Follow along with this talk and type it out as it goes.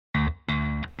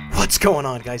What's going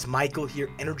on, guys? Michael here,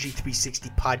 Energy 360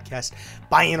 Podcast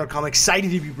by Intercom. Excited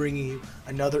to be bringing you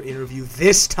another interview,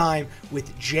 this time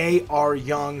with J.R.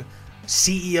 Young,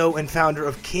 CEO and founder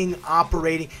of King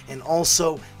Operating, and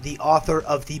also the author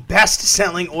of the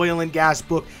best-selling oil and gas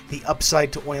book, The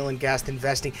Upside to Oil and Gas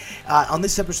Investing. On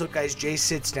this episode, guys, Jay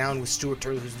sits down with Stuart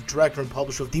Turley, who's the director and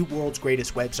publisher of the world's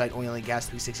greatest website,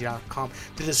 oilandgas360.com,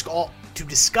 to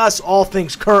discuss all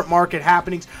things current market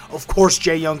happenings. Of course,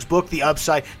 Jay Young's book, The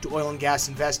Upside to Oil and Gas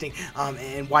Investing,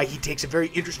 and why he takes a very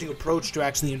interesting approach to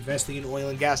actually investing in oil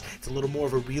and gas. It's a little more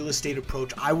of a real estate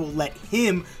approach. I will let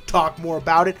him talk more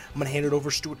about it. I'm going to hand it over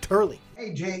to Stuart Turley.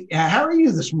 Hey, Jay, how are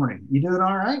you this morning? You doing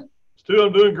all right? Stu,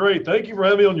 I'm doing great. Thank you for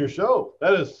having me on your show.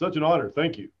 That is such an honor.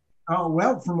 Thank you. Oh,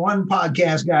 well, from one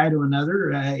podcast guy to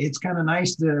another, it's kind of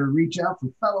nice to reach out for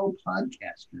fellow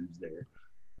podcasters there.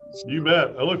 You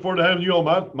bet. I look forward to having you on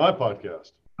my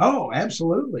podcast. Oh,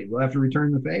 absolutely. We'll have to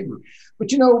return the favor.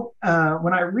 But, you know,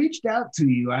 when I reached out to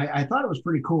you, I thought it was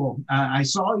pretty cool. I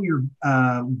saw your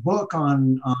book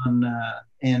and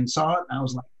saw it, and I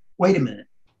was like, wait a minute.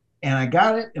 And I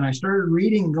got it, and I started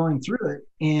reading and going through it.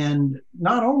 And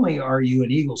not only are you an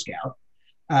Eagle Scout,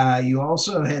 you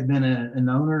also had been an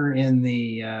owner in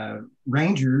the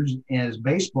Rangers as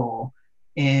baseball.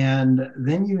 And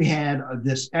then you had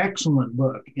this excellent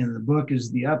book, and the book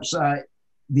is The Upside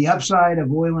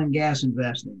of Oil and Gas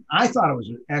Investing. I thought it was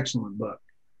an excellent book.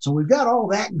 So we've got all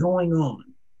that going on.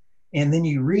 And then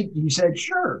you said,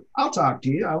 sure, I'll talk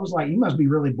to you. I was like, you must be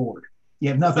really bored. You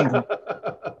have nothing.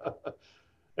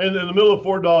 And in the middle of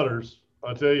 4 daughters,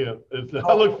 I tell you,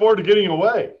 I look forward to getting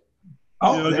away.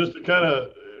 Just to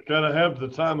kind of have the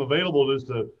time available, just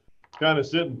to kind of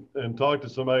sit and talk to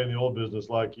somebody in the old business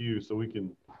like you, so we can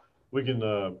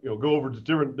go over to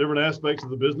different aspects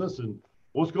of the business and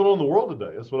what's going on in the world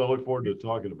today. That's what I look forward to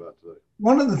talking about today.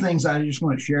 One of the things I just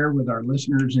want to share with our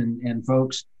listeners and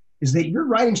folks is that your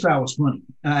writing style was funny,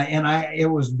 and it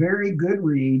was very good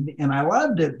read, and I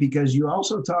loved it because you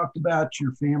also talked about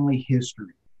your family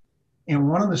history. And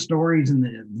one of the stories in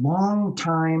the long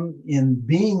time in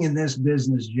being in this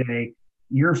business, Jay,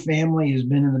 your family has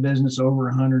been in the business over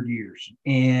 100 years.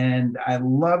 And I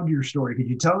loved your story. Could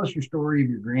you tell us your story of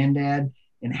your granddad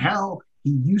and how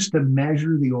he used to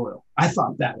measure the oil? I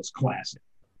thought that was classic.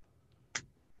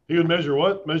 He would measure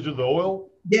what? Measure the oil?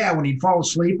 Yeah, when he'd fall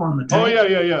asleep on the tank. Oh,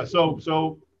 yeah.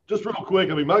 So just real quick,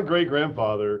 I mean, my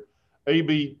great-grandfather,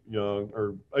 A.B. Young,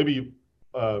 or A.B.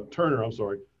 Turner, I'm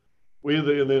sorry. They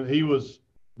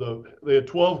had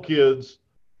 12 kids,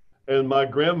 and my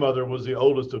grandmother was the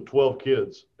oldest of 12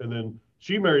 kids. And then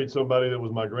she married somebody that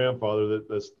was my grandfather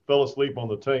that fell asleep on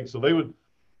the tank. So they would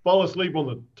fall asleep on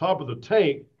the top of the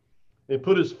tank and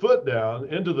put his foot down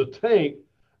into the tank.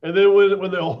 And then when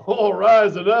they're all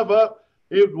rising up,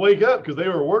 he would wake up because they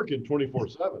were working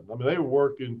 24/7. I mean, they were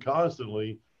working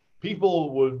constantly.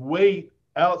 People would wait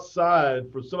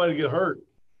outside for somebody to get hurt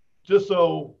just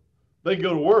so they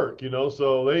go to work, but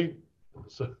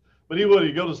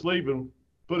he'd go to sleep and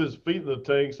put his feet in the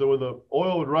tank. So when the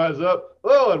oil would rise up,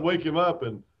 I'd wake him up,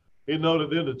 and he'd know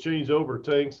then to change over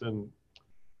tanks, and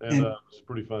it's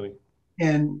pretty funny.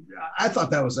 And I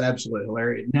thought that was absolutely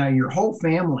hilarious. Now, your whole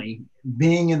family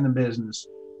being in the business,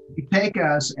 you take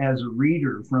us as a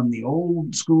reader from the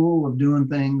old school of doing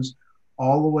things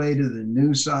all the way to the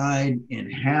new side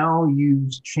and how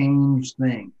you've changed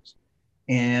things.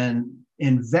 And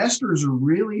investors are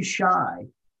really shy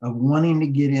of wanting to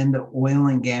get into oil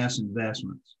and gas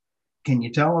investments. Can you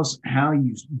tell us how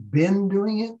you've been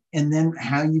doing it, and then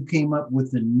how you came up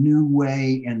with the new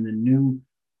way and the new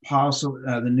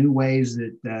ways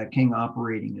that King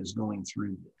Operating is going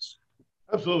through this?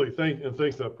 Absolutely.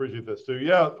 Thanks. I appreciate that, Stu.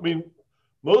 Yeah, I mean,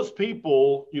 most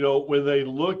people, when they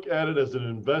look at it as an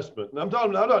investment, and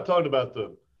I'm not talking about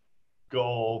the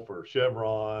Gulf or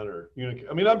Chevron or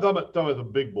I'm talking about the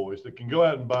big boys that can go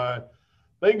out and buy.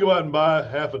 They can go out and buy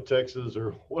half of Texas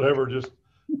or whatever, just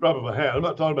drop of a hat. I'm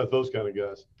not talking about those kind of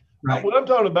guys. Right. What I'm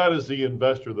talking about is the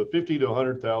investor, the $50,000 to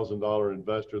 $100,000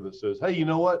 investor that says, hey, you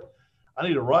know what? I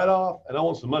need a write-off, and I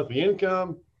want some monthly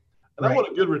income, and I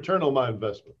want a good return on my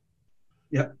investment.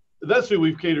 Yeah. That's who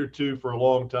we've catered to for a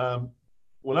long time.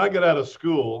 When I got out of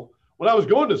school, when I was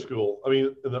going to school,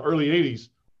 in the early 80s,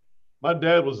 my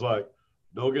dad was like,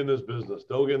 don't get in this business.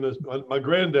 Don't get in this. My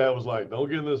granddad was like, don't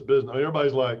get in this business.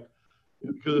 Everybody's like,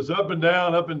 because it's up and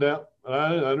down, up and down.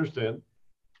 I understand.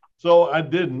 So I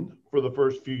didn't for the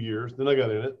first few years. Then I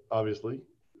got in it, obviously.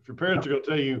 If your parents are going to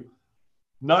tell you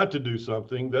not to do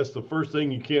something, that's the first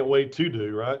thing you can't wait to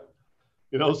do, right?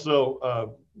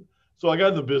 So I got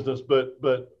in the business, but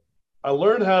I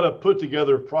learned how to put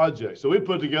together projects. So we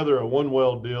put together a one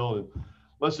well deal, and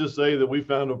let's just say that we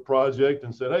found a project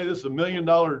and said, hey, this is $1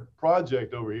 million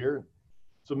project over here.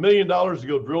 It's $1 million to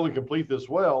go drill and complete this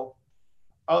well.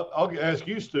 I'll ask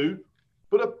you, Stu,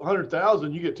 put up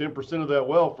 100,000, you get 10% of that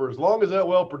well. For as long as that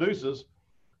well produces,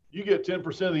 you get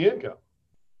 10% of the income.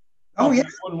 Oh, yeah.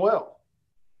 One well.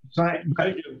 So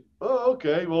Thinking, oh,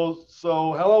 okay. Well,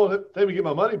 so how long will it take me to get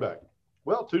my money back?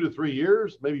 Well, 2 to 3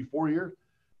 years, maybe 4 years.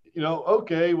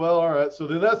 Okay, well, all right. So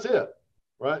then that's it,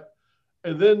 right?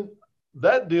 And then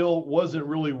that deal wasn't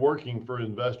really working for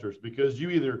investors because you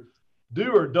either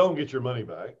do or don't get your money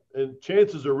back. And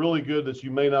chances are really good that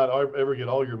you may not ever get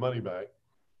all your money back.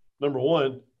 Number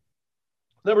one.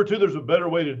 Number two, there's a better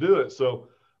way to do it. So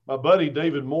my buddy,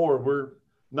 David Moore, we're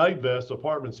Nightvest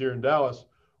Apartments here in Dallas.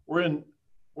 We're in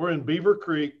Beaver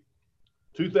Creek,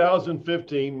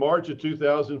 2015, March of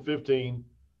 2015.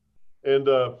 And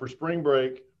for spring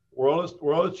break, we're on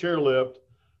a chairlift.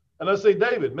 And I say,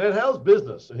 David, man, how's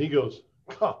business? And he goes,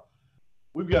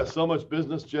 we've got so much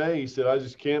business, Jay. He said, I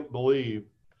just can't believe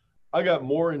I got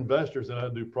more investors than I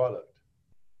do product.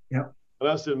 Yep. And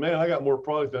I said, man, I got more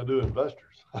product than I do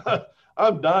investors.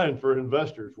 I'm dying for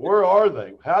investors. Where are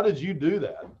they? How did you do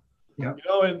that? Yep.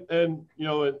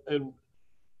 And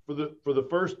for the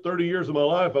first 30 years of my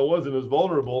life, I wasn't as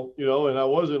vulnerable, and I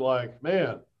wasn't like,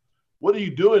 man, what are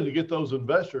you doing to get those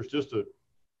investors just to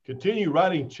continue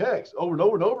writing checks over and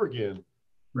over and over again?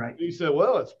 Right. And he said,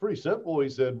 well, it's pretty simple. He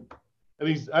said, and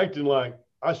he's acting like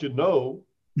I should know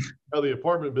how the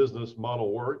apartment business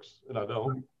model works, and I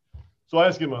don't. So I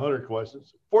asked him 100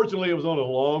 questions. Fortunately, it was on a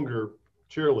longer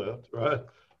chairlift, right?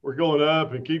 We're going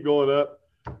up and keep going up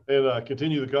and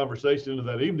continue the conversation into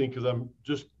that evening because I'm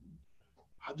just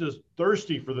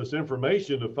thirsty for this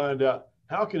information to find out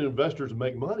how can investors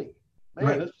make money. Man,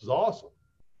 right. This is awesome.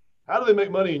 How do they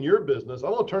make money in your business?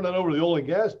 I'm going to turn that over to the oil and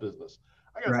gas business.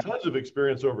 I got tons of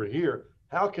experience over here.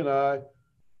 How can I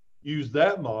use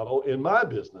that model in my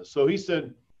business? So he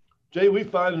said, Jay, we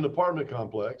find an apartment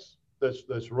complex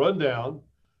that's run down,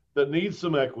 that needs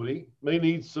some equity, may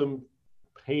need some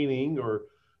painting or,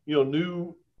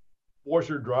 new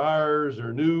washer dryers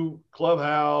or new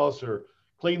clubhouse or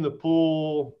clean the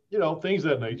pool, things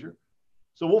of that nature.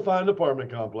 So we'll find an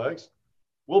apartment complex.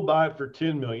 We'll buy it for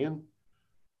 $10 million,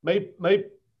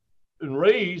 and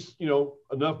raise,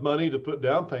 enough money to put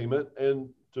down payment and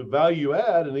to value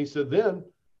add. And he said,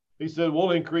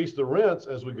 we'll increase the rents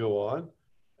as we go on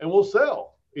and we'll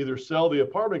either sell the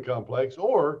apartment complex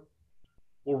or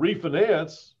we'll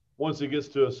refinance once it gets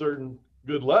to a certain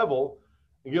good level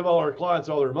and give all our clients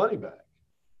all their money back.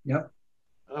 Yep.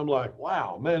 And I'm like,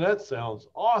 wow, man, that sounds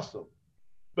awesome.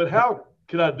 But how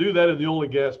can I do that in the oil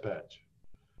and gas patch?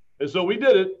 And so we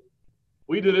did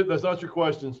it. That's not your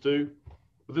question, Stu.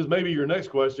 But this may be your next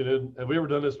question. Have we ever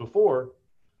done this before?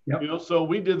 Yep. So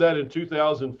we did that in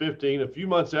 2015. A few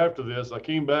months after this, I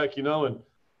came back, and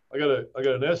I got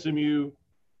an SMU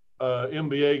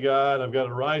MBA guy, and I've got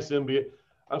a Rice MBA.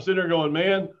 I'm sitting there going,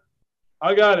 man,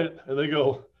 I got it. And they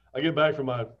go, I get back from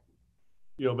my,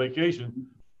 vacation.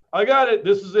 I got it.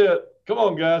 This is it. Come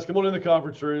on, guys. Come on in the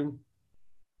conference room.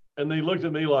 And they looked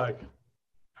at me like,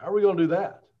 how are we going to do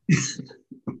that?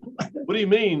 What do you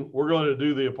mean we're going to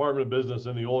do the apartment business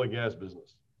and the oil and gas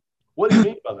business? What do you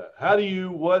mean by that? How do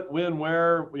you, what, when,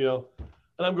 where, And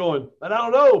I'm going, and I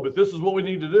don't know, but this is what we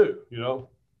need to do,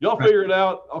 Y'all figure it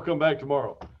out. I'll come back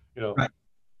tomorrow, Right.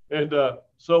 And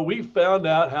so we found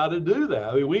out how to do that.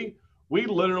 I mean, we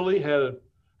literally had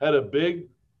a big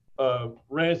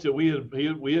ranch that we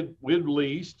had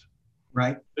leased.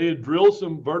 Right. They had drilled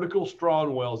some vertical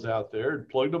Strawn wells out there and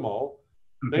plugged them all.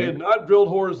 Okay. They had not drilled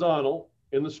horizontal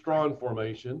in the Strawn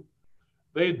formation.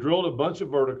 They had drilled a bunch of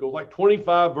vertical, like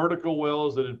 25 vertical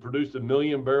wells that had produced 1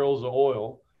 million barrels of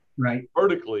oil. Right.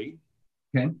 Vertically,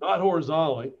 okay. Not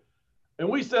horizontally. And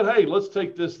we said, hey, let's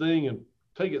take this thing and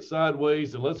take it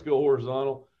sideways and let's go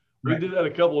horizontal. Right. We did that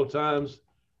a couple of times,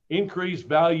 increased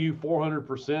value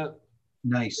 400%.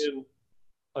 Nice. In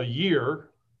a year,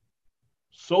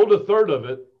 sold a third of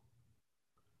it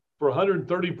for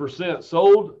 130%,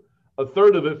 sold a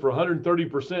third of it for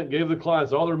 130%, gave the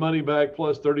clients all their money back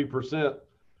plus 30%.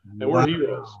 And we're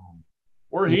heroes.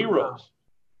 We're heroes.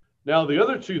 Now, the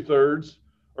other 2/3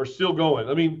 are still going.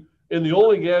 I mean, in the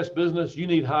oil and gas business, you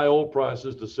need high oil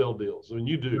prices to sell deals. I mean,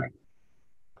 you do. Right.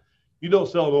 You don't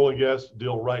sell an oil and gas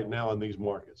deal right now in these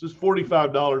markets. It's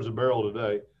 $45 a barrel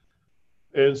today.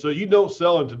 And so you don't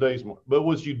sell in today's market. But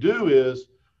what you do is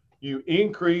you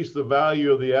increase the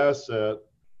value of the asset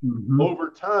over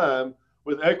time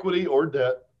with equity or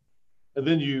debt, and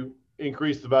then you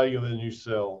increase the value and then you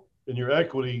sell. And your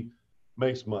equity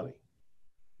makes money.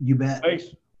 You bet.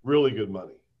 Makes really good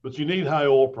money. But you need high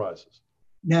oil prices.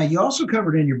 Now, you also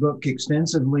covered in your book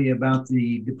extensively about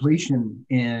the depletion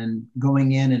and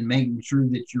going in and making sure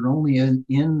that you're only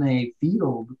in a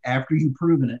field after you've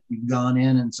proven it. You've gone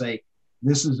in and say,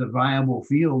 this is a viable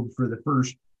field for the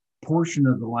first portion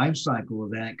of the life cycle of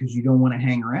that, because you don't want to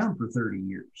hang around for 30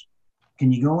 years.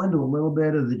 Can you go into a little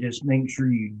bit of the just make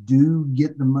sure you do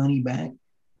get the money back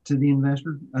to the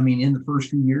investor? I mean, in the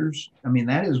first few years, I mean,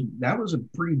 that was a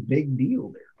pretty big deal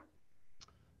there.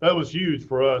 That was huge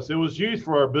for us. It was huge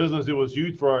for our business. It was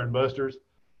huge for our investors.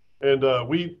 And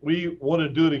we want to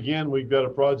do it again. We've got a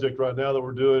project right now that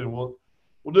we're doing, and we'll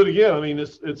do it again. I mean,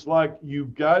 it's like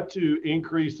you've got to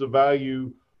increase the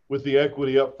value with the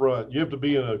equity up front. You have to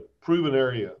be in a proven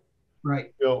area.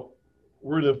 Right. You know,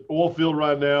 we're in an oil field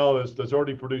right now that's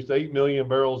already produced 8 million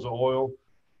barrels of oil.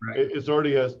 Right. It's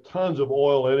already has tons of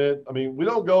oil in it. I mean, we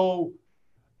don't go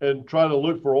and try to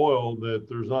look for oil that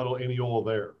there's not any oil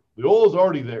there. The oil is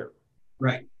already there.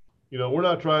 Right. You know, we're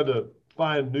not trying to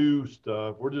find new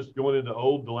stuff. We're just going into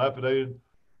old, dilapidated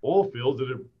oil fields that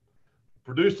have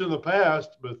produced in the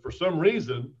past, but for some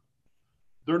reason,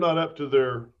 they're not up to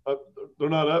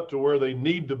where they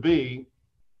need to be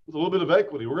with a little bit of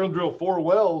equity. We're going to drill 4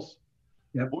 wells.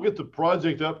 Yep. We'll get the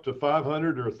project up to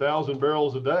 500 or 1,000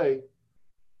 barrels a day,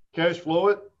 cash flow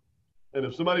it, and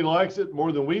if somebody likes it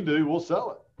more than we do, we'll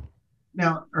sell it.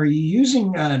 Now, are you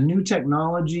using new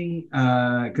technology?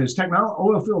 Because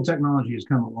oil field technology has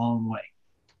come a long way,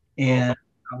 and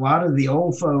a lot of the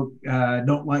old folk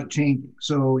don't like changing.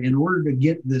 So, in order to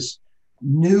get this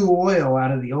new oil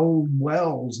out of the old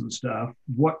wells and stuff,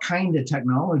 what kind of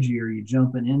technology are you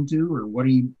jumping into, or what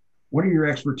are your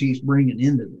expertise bringing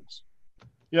into this?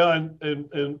 Yeah,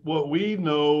 and what we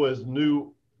know as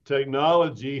new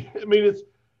technology, I mean,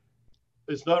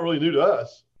 it's not really new to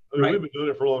us. I mean, Right. We've been doing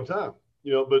it for a long time.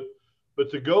 You know,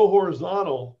 but to go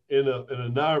horizontal in a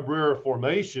Niobrara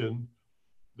formation,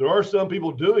 there are some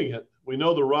people doing it. We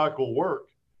know the rock will work.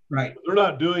 Right. But they're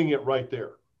not doing it right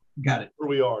there Got it. where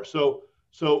we are. So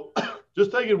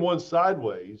just taking one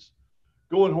sideways,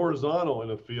 going horizontal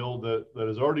in a field that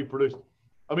has already produced.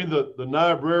 I mean, the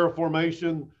Niobrara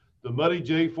formation, the Muddy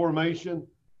J formation,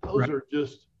 those Right. are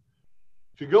just,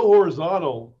 to go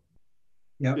horizontal,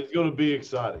 Yep. it's going to be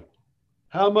exciting.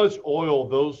 How much oil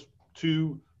those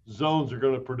 2 zones are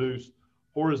going to produce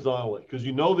horizontally, because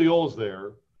you know the oil's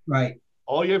there. Right.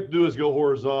 All you have to do is go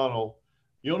horizontal.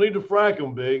 You don't need to frack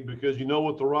them big, because you know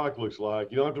what the rock looks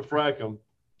like. You don't have to frack them.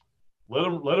 Let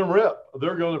them rip.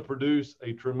 They're going to produce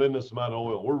a tremendous amount of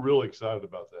oil. We're really excited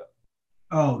about that.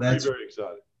 Oh, that's very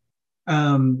excited.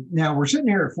 Now we're sitting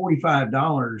here at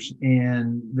 $45,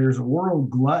 and there's a world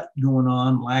glut going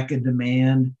on, lack of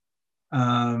demand.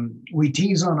 We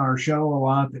tease on our show a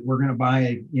lot that we're going to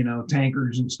buy,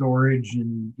 tankers and storage,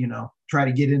 and try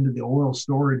to get into the oil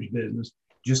storage business.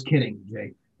 Just kidding,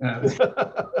 Jay.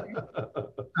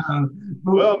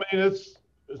 Well, I mean, it's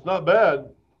not bad.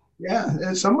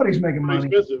 Yeah, somebody's making Pretty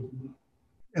money. expensive.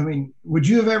 I mean, would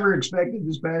you have ever expected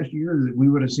this past year that we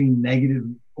would have seen negative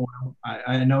oil?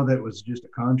 I know that was just a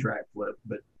contract flip,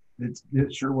 but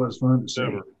it sure was fun to see.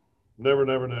 Never.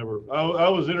 I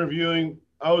was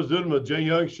doing a Jay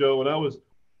Young show, and I was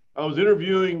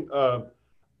interviewing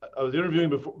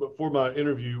before my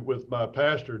interview with my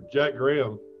pastor, Jack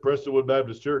Graham, Prestonwood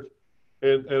Baptist Church.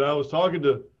 And I was talking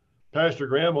to Pastor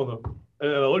Graham and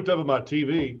I looked up at my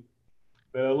TV,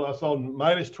 and I saw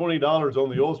minus $20 on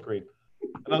the oil screen.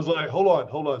 And I was like, hold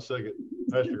on a second,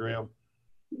 Pastor Graham.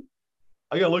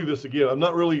 I got to look at this again. I'm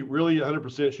not really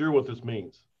 100% sure what this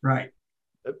means. Right.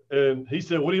 And he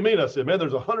said, what do you mean? I said, man,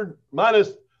 there's a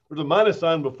minus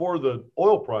sign before the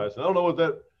oil price. And I don't know what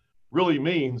that really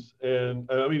means. And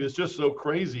I mean, it's just so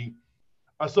crazy.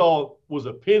 I saw was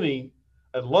a penny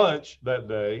at lunch that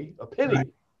day, a penny. Right.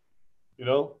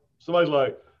 Somebody's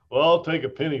like, well, I'll take a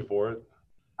penny for it.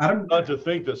 Not to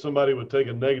think that somebody would take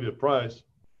a negative price.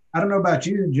 I don't know about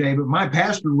you, Jay, but my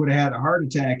pastor would have had a heart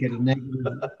attack at a negative.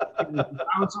 If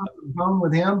I was on the phone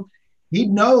with him, he'd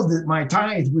know that my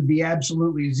tithe would be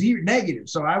absolutely negative.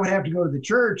 So I would have to go to the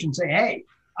church and say, hey,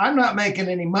 I'm not making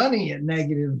any money at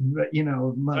negative,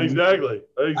 money. Exactly.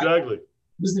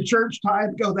 Does the church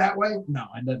tithe go that way? No,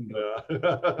 it doesn't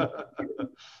go.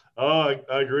 Oh,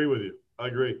 I agree with you. I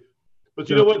agree. But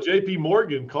you know what? JP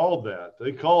Morgan called that.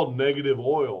 They called negative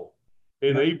oil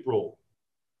in April.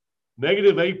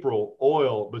 Negative April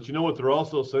oil. But you know what they're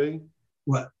also saying?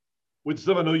 What? Which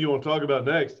some I know you want to talk about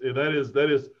next. And that is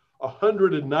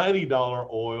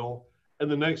 $190 oil in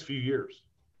the next few years.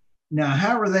 Now,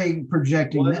 how are they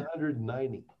projecting that?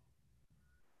 190.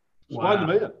 Wow. Supply and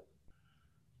demand.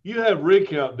 You have rig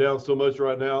count down so much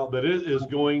right now that it is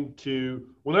going to,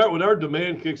 when our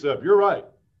demand kicks up, you're right.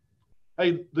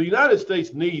 Hey, the United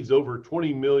States needs over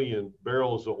 20 million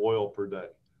barrels of oil per day.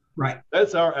 Right.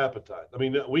 That's our appetite. I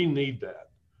mean, we need that.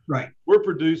 Right. We're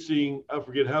producing, I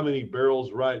forget how many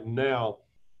barrels right now.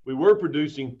 We were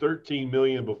producing 13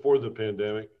 million before the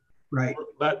pandemic. Right. We're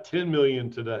about 10 million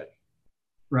today.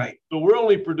 Right. So we're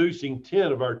only producing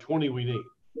 10 of our 20 we need.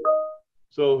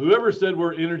 So whoever said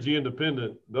we're energy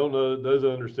independent doesn't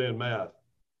understand math.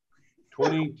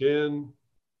 20, 10,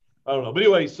 I don't know. But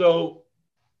anyway, so,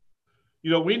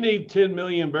 we need 10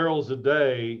 million barrels a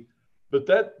day, but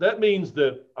that means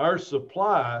that our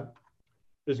supply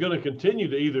is going to continue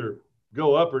to either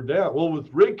go up or down. Well, with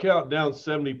rig count down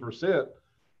 70%,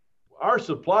 our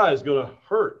supply is going to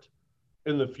hurt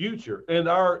in the future. And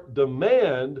our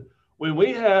demand, when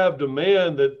we have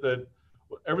demand that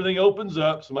everything opens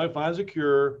up, somebody finds a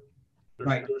cure,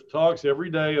 there's talks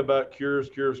every day about cures.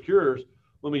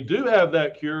 When we do have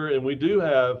that cure, and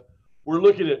we're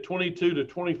looking at 22 to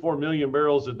 24 million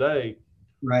barrels a day.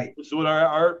 Right. So when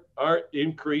our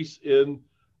increase in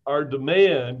our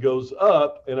demand goes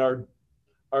up and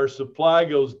our supply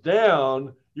goes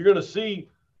down, you're going to see,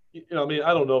 I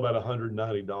don't know about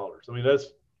 $190. I mean,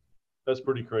 that's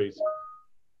pretty crazy.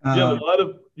 You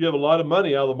have a lot of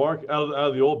money out of the market, out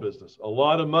of the oil business. A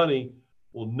lot of money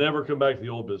will never come back to the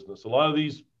oil business. A lot of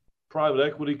these private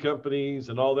equity companies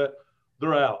and all that,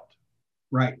 they're out.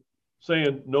 Right.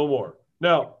 Saying no more.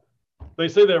 Now, they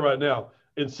say that right now.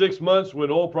 In 6 months,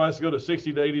 when oil prices go to $60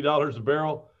 to $80 a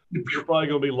barrel, they're probably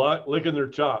going to be licking their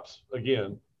chops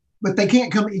again. But they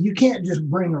can't come. You can't just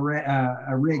bring a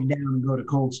rig down and go to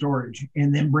cold storage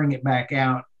and then bring it back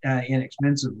out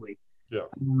inexpensively.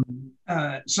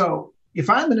 Yeah. So if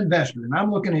I'm an investor and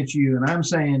I'm looking at you and I'm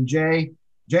saying, Jay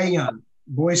Young,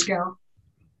 Boy Scout,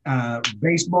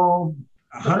 baseball,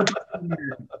 100%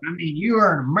 American. I mean, you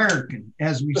are an American,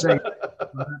 as we say.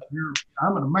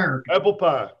 I'm an American. Apple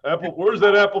pie. Where's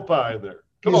that apple pie in there?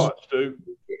 Come on, Stu.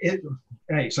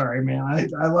 Hey, sorry, man.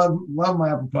 I love my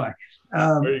apple pie.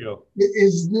 There you go.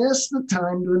 Is this the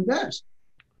time to invest?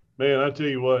 Man, I tell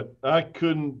you what,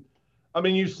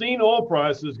 you've seen oil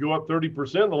prices go up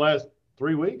 30% in the last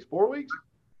 3 weeks, 4 weeks.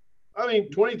 20,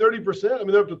 30%.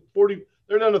 They're up to 40.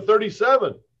 They're down to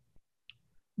 37.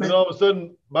 And all of a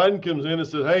sudden, Biden comes in and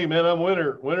says, "Hey, man, I'm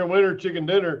winner, chicken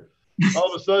dinner."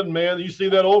 All of a sudden, man, you see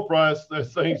that oil price, that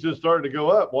thing's just starting to go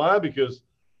up. Why? Because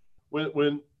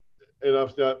when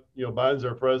I've got, Biden's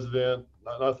our president.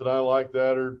 Not that I like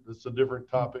that, or it's a different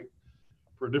topic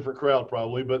for a different crowd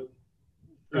probably, but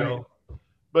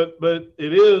but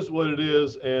it is what it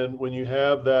is. And when you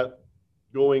have that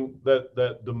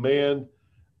demand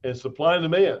and supply and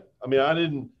demand, I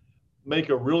didn't make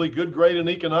a really good grade in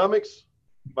economics.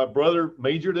 My brother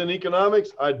majored in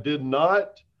economics. I did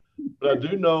not, but I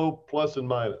do know plus and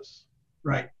minus.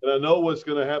 Right. And I know what's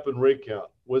going to happen rig count.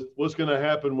 What's going to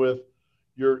happen with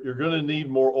you're going to need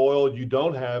more oil. You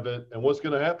don't have it. And what's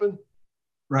going to happen?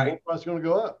 Right. Oil price is going to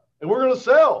go up. And we're going to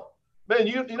sell. Man,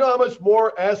 you know how much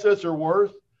more assets are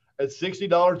worth at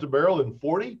 $60 a barrel than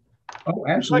 40? Oh,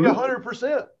 absolutely. It's like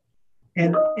 100%.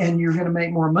 And you're going to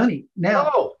make more money.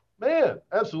 Now. Oh, man,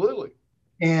 absolutely.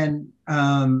 And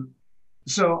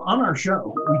so on our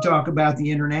show, we talk about the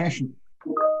international,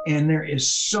 and there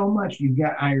is so much. You've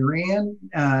got Iran,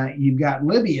 you've got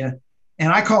Libya,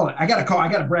 and I got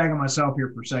to brag on myself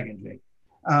here for a second, Jake.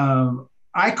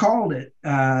 I called it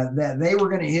that they were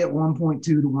going to hit 1.2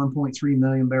 to 1.3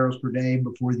 million barrels per day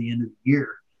before the end of the year.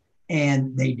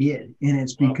 And they did. And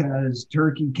it's because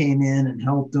Turkey came in and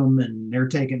helped them, and they're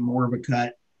taking more of a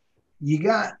cut. You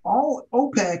got all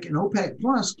OPEC and OPEC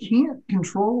Plus can't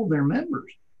control their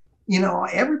members.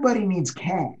 Everybody needs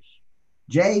cash.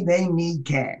 Jay, they need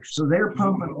cash. So they're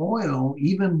pumping oil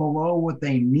even below what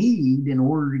they need in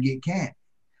order to get cash.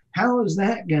 How is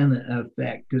that going to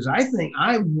affect? Because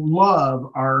I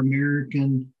love our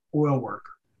American oil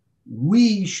worker.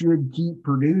 We should keep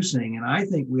producing. And I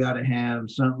think we ought to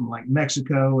have something like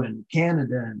Mexico and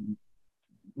Canada and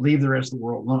leave the rest of the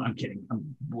world alone. I'm kidding.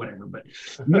 Whatever. But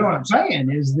you know what I'm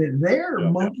saying is that they're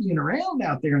monkeying around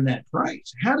out there in that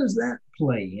price. How does that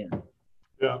play in?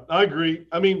 Yeah, I agree.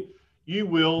 You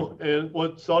will. And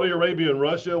what Saudi Arabia and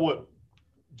Russia,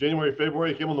 January,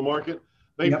 February came on the market,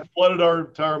 they flooded our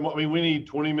entire, we need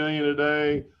 20 million a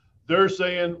day. They're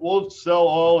saying we'll sell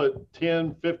oil at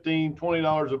 $10, $15,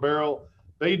 $20 a barrel.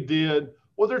 They did.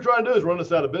 What they're trying to do is run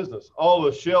us out of business. All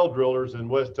the shale drillers in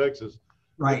West Texas.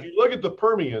 Right. If you look at the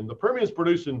Permian's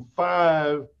producing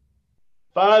 5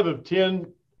 of 10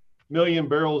 million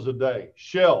barrels a day.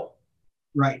 Shell.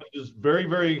 Right. Which is very,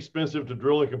 very expensive to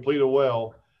drill and complete a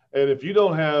well. And if you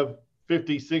don't have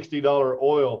 $50, $60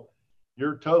 oil,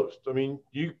 you're toast.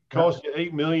 You cost you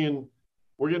 $8 million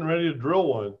we're getting ready to drill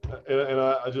one. And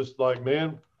I just like,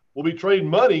 man, we'll be trading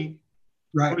money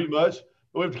pretty much,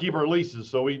 but we have to keep our leases.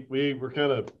 So we're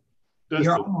kind of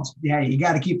You're almost, you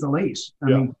got to keep the lease. I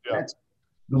mean, that's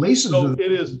the leases. So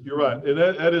it is, you're right. And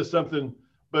that is something,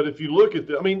 but if you look at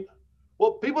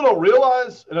well, people don't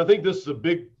realize, and I think this is a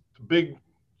big,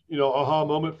 aha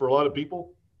moment for a lot of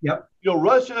people. Yep.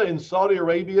 Russia and Saudi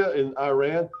Arabia and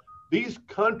Iran, these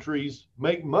countries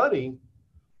make money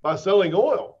by selling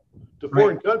oil to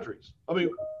foreign countries. I mean,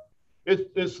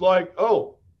 it's like,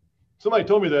 oh, somebody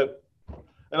told me that,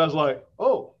 and I was like,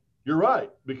 oh, you're right,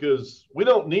 because we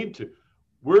don't need to.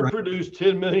 We're produced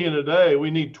 10 million a day. We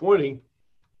need 20.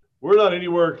 We're not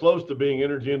anywhere close to being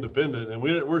energy independent, and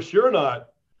we're sure not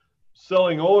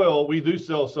selling oil. We do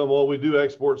sell some oil. We do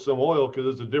export some oil because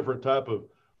it's a different type of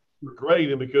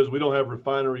grade, and because we don't have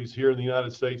refineries here in the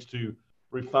United States to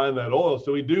refine that oil.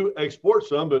 So we do export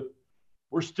some, but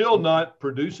we're still not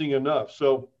producing enough.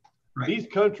 So these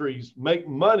countries make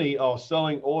money off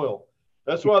selling oil.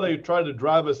 That's why they tried to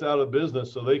drive us out of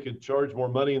business so they could charge more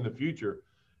money in the future.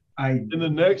 In the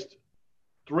next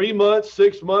 3 months,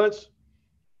 6 months,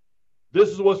 this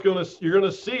is what's you're going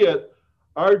to see it.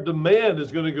 Our demand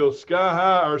is going to go sky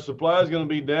high. Our supply is going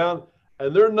to be down,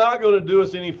 and they're not going to do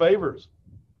us any favors.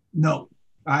 No,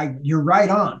 you're right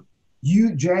on.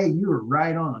 Jay, you're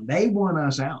right on. They want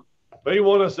us out. They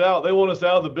want us out. They want us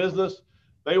out of the business.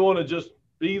 They want to just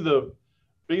be the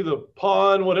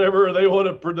pawn, whatever. They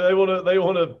want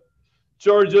to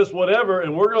charge us whatever,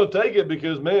 and we're going to take it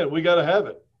because, man, we got to have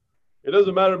it. It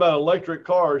doesn't matter about electric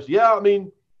cars. Yeah, I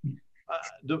mean,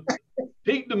 the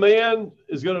peak demand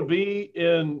is going to be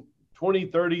in 20,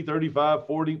 30, 35,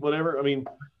 40, whatever. I mean,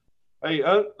 hey,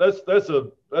 that's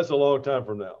a long time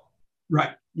from now.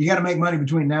 Right. You got to make money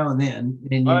between now and then.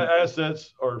 And my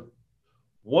assets are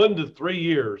 1 to 3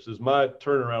 years is my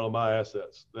turnaround on my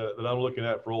assets that I'm looking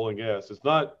at for oil and gas. It's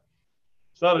not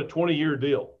a 20-year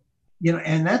deal.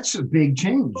 And that's a big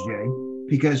change, Jay,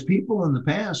 because people in the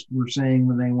past were saying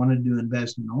when they wanted to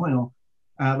invest in oil,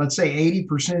 let's say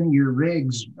 80% of your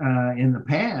rigs in the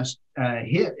past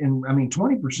hit, and I mean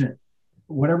 20%,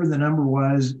 whatever the number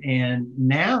was. And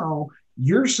now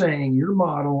you're saying your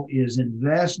model is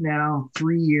invest now,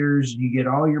 3 years, you get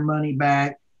all your money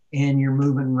back, and you're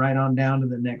moving right on down to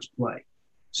the next play.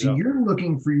 So you're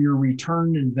looking for your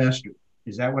return investor.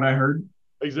 Is that what I heard?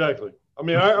 Exactly. I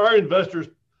mean, our investors,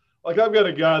 like I've got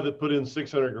a guy that put in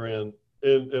 $600,000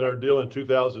 in our deal in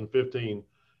 2015.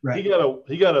 Right. He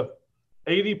got a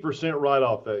 80%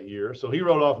 write-off that year. So he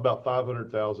wrote off about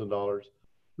 $500,000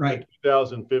 in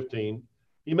 2015.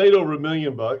 He made over $1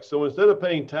 million. So instead of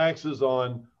paying taxes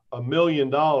on $1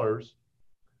 million,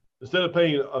 instead of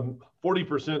paying a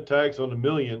 40% tax on $1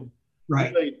 million,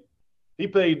 he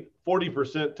paid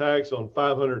 40% tax on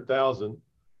 $500,000.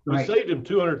 We saved him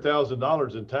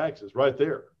 $200,000 in taxes right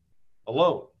there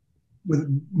alone.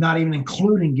 With not even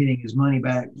including getting his money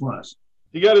back plus.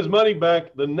 He got his money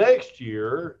back the next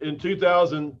year in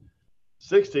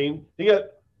 2016. He got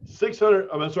he got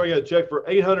a check for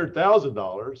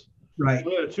 $800,000. Right.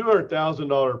 We had a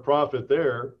 $200,000 profit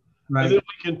there. Right. And then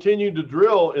we continued to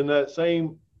drill in that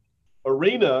same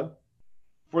arena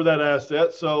for that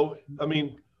asset. So, I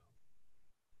mean,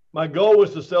 my goal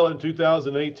was to sell it in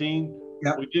 2018.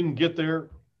 Yep. We didn't get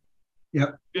there.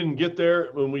 Yep. Didn't get there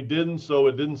when we didn't, so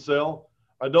it didn't sell.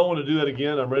 I don't want to do that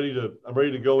again. I'm ready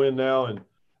to go in now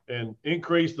and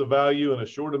increase the value in a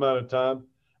short amount of time.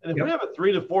 And if we have a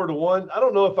 3 to 4 to 1, I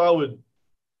don't know if I'd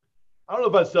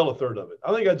sell a third of it.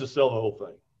 I think I'd just sell the whole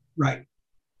thing. Right.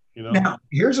 Now,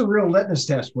 here's a real litmus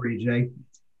test for you, Jay.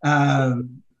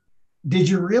 Did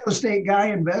your real estate guy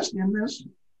invest in this?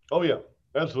 Oh, yeah,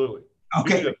 absolutely.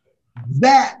 Okay. Yeah.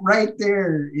 That right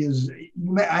there is,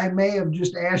 I may have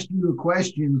just asked you a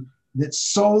question that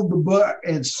sold the book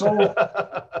and sold,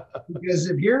 because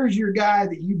if here's your guy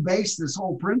that you base this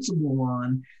whole principle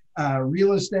on,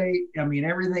 real estate, I mean,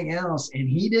 everything else, and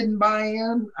he didn't buy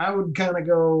in, I would kind of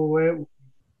go,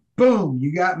 boom,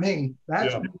 you got me.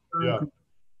 That's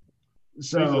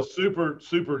So he's a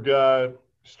super guy,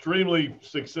 extremely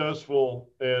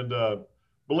successful, and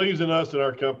believes in us and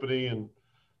our company, and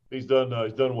he's done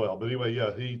well. But anyway,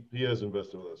 he has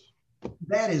invested with us.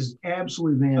 That is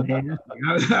absolutely fantastic.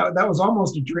 That was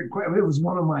almost a trick question. It was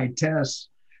one of my test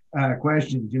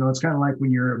questions. It's kind of like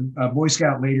when you're a Boy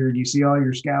Scout leader and you see all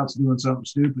your scouts doing something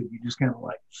stupid, you just kind of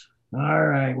like, all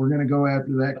right, we're going to go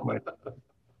after that question.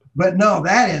 But no,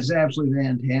 that is absolutely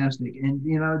fantastic. And,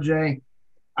 Jay,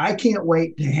 I can't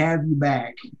wait to have you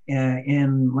back,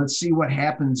 and let's see what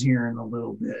happens here in a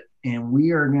little bit. And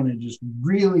we are going to just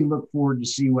really look forward to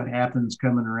see what happens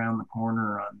coming around the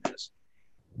corner on this.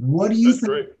 What do you think?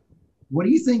 Great. What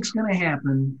do you think is going to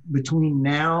happen between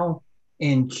now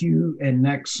and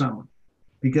next summer?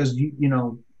 Because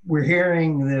we're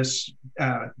hearing this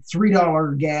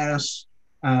 $3 gas,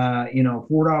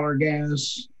 $4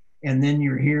 gas, and then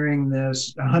you're hearing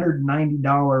this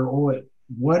 $190 oil.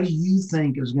 What do you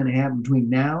think is going to happen between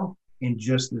now and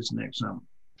just this next summer?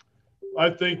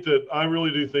 I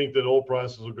really do think that oil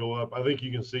prices will go up. I think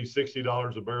you can see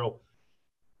 $60 a barrel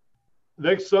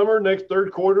next summer, next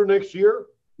third quarter, next year.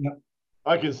 Yep.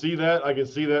 I can see that. I can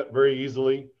see that very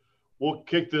easily. We'll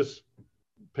kick this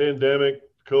pandemic,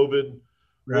 COVID,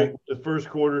 right? The first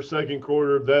quarter, second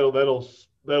quarter,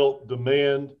 that'll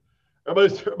demand.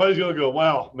 Everybody's going to go,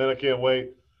 wow, man, I can't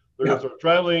wait. They're going to start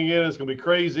traveling again. It's going to be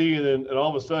crazy, and all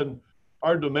of a sudden,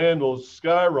 our demand will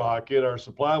skyrocket. Our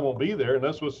supply won't be there, and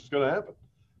that's what's going to happen.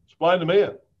 Supply and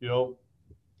demand,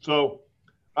 So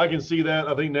I can see that.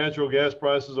 I think natural gas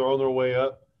prices are on their way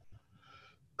up.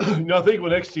 Now, I think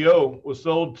when XTO was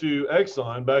sold to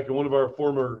Exxon back in one of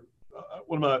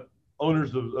my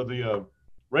owners of the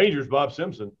Rangers, Bob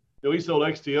Simpson, he sold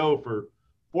XTO for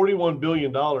 $41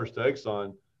 billion to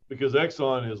Exxon because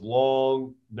Exxon is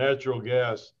long natural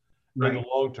gas in the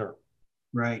long term.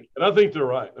 Right. And I think they're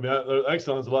right. I mean,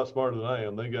 Exxon's a lot smarter than I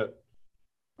am. They got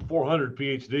 400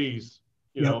 PhDs,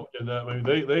 and I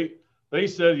mean, they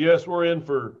said, yes, we're in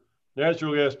for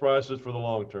natural gas prices for the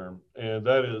long term. And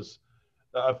that is,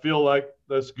 I feel like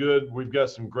that's good. We've got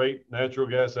some great natural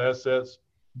gas assets.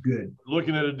 Good.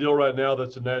 Looking at a deal right now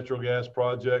that's a natural gas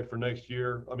project for next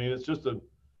year. I mean, it's an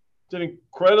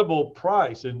incredible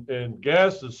price, and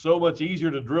gas is so much easier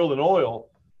to drill than oil.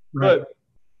 Right. But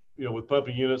with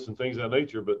pumping units and things of that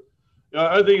nature. But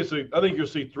I think you'll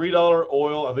see $3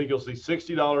 oil. I think you'll see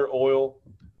 $60 oil,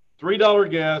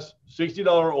 $3 gas,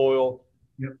 $60 oil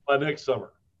by next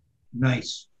summer.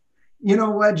 Nice. You know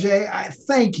what, Jay? I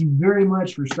thank you very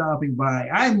much for stopping by.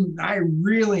 I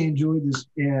really enjoyed this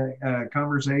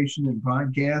conversation and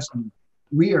podcast, and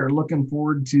we are looking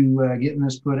forward to getting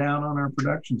this put out on our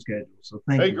production schedule. So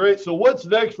thank you. Hey, great. So what's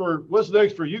next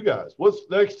for you guys? What's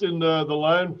next in the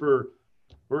line for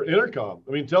Intercom?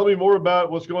 I mean, tell me more about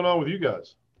what's going on with you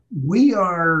guys. We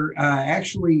are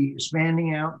actually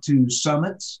expanding out to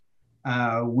summits.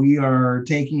 We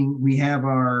have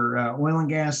our Oil and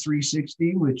Gas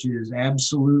 360, which is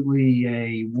absolutely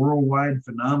a worldwide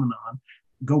phenomenon.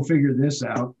 Go figure this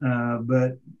out.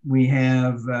 But we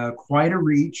have quite a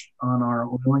reach on our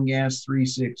Oil and Gas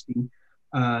 360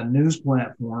 news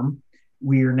platform.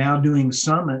 We are now doing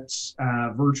summits,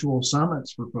 virtual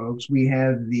summits for folks. We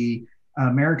have the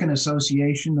American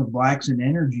Association of Blacks in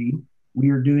Energy. We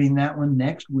are doing that one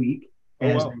next week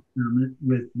as a summit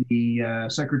with the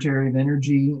Secretary of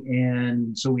Energy.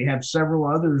 And so we have several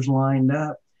others lined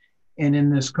up. And in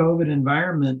this COVID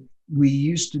environment, we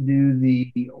used to do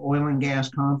the oil and gas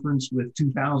conference with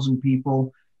 2,000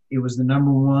 people. It was the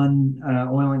 #1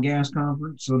 oil and gas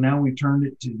conference. So now we turned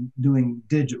it to doing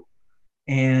digital.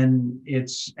 And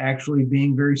it's actually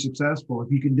being very successful.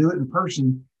 If you can do it in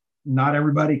person, not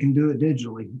everybody can do it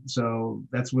digitally. So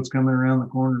that's what's coming around the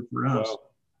corner for us. Wow.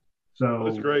 So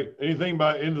that's great. Anything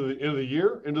by end of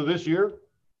this year?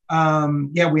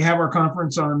 Yeah, we have our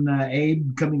conference on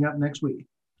ABE coming up next week.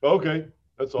 Okay.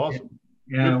 That's awesome.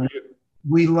 Yeah.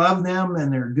 We love them,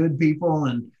 and they're good people.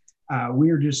 And we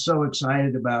are just so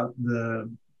excited about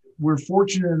we're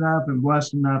fortunate enough and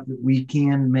blessed enough that we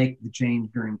can make the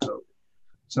change during COVID.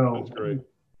 So that's great.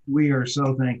 We are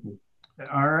so thankful.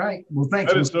 All right. Well,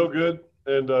 thanks. That is so good.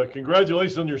 And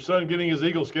congratulations on your son getting his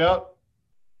Eagle Scout.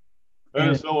 That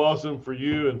is so awesome for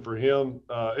you and for him.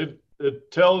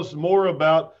 It tells more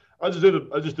about. I just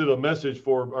did a message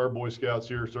for our Boy Scouts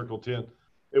here, Circle 10,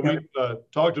 and we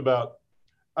talked about.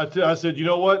 I said, you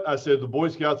know what? I said the Boy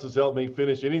Scouts has helped me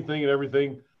finish anything and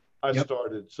everything I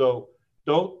started. So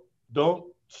don't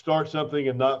start something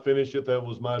and not finish it. That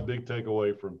was my big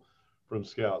takeaway from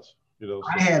Scouts. So.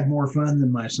 I had more fun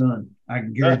than my son. I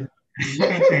can guarantee.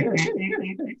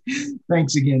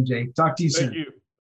 Thanks again, Jay. Talk to you soon. Thank you.